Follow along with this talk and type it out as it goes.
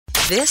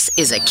This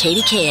is a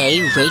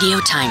KDKA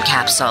radio time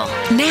capsule.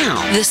 Now,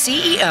 the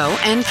CEO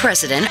and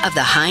president of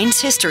the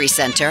Heinz History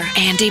Center,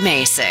 Andy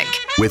Masich.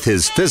 With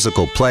his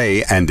physical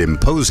play and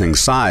imposing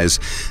size,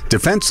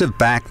 defensive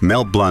back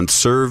Mel Blount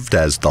served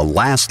as the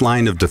last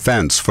line of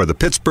defense for the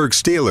Pittsburgh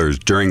Steelers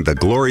during the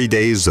glory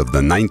days of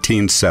the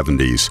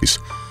 1970s.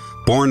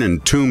 Born in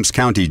Toombs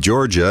County,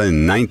 Georgia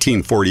in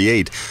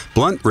 1948,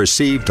 Blount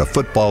received a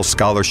football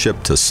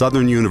scholarship to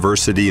Southern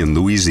University in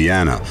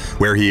Louisiana,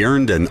 where he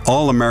earned an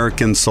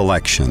All-American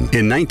selection.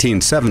 In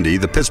 1970,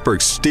 the Pittsburgh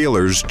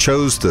Steelers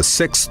chose the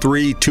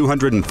 6'3",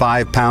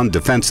 205-pound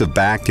defensive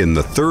back in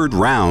the third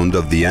round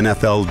of the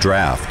NFL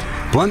Draft.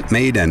 Blount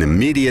made an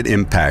immediate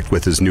impact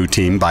with his new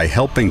team by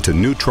helping to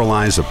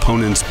neutralize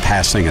opponents'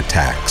 passing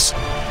attacks.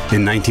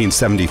 In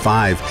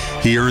 1975,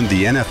 he earned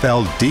the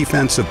NFL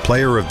Defensive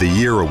Player of the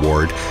Year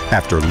award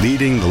after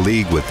leading the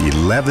league with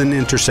 11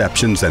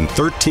 interceptions and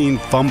 13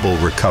 fumble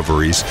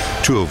recoveries,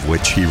 2 of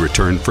which he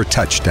returned for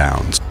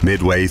touchdowns.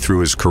 Midway through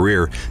his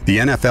career, the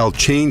NFL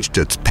changed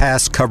its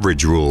pass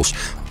coverage rules,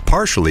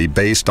 partially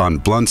based on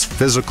Blount's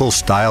physical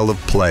style of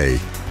play.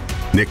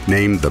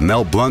 Nicknamed the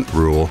Mel Blount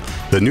Rule,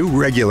 the new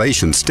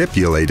regulation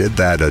stipulated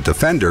that a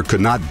defender could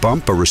not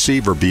bump a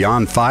receiver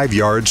beyond 5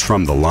 yards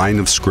from the line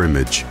of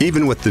scrimmage.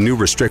 Even with the new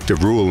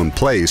restrictive rule in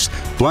place,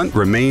 Blount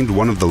remained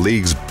one of the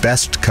league's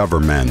best cover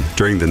men.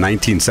 During the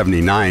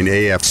 1979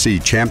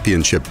 AFC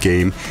Championship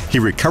game, he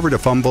recovered a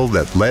fumble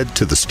that led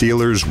to the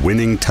Steelers'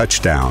 winning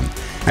touchdown.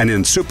 And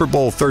in Super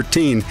Bowl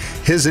XIII,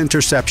 his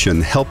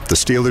interception helped the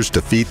Steelers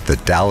defeat the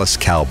Dallas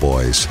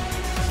Cowboys.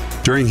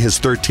 During his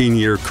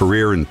 13-year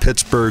career in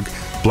Pittsburgh,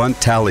 Blount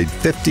tallied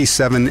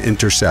 57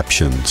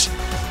 interceptions.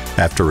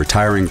 After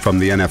retiring from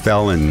the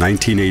NFL in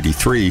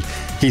 1983,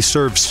 he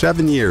served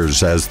 7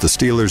 years as the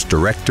Steelers'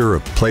 Director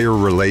of Player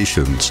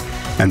Relations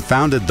and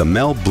founded the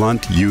Mel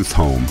Blount Youth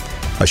Home,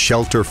 a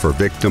shelter for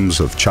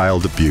victims of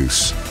child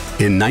abuse.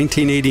 In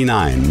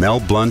 1989, Mel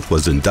Blount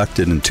was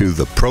inducted into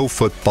the Pro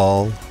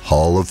Football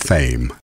Hall of Fame.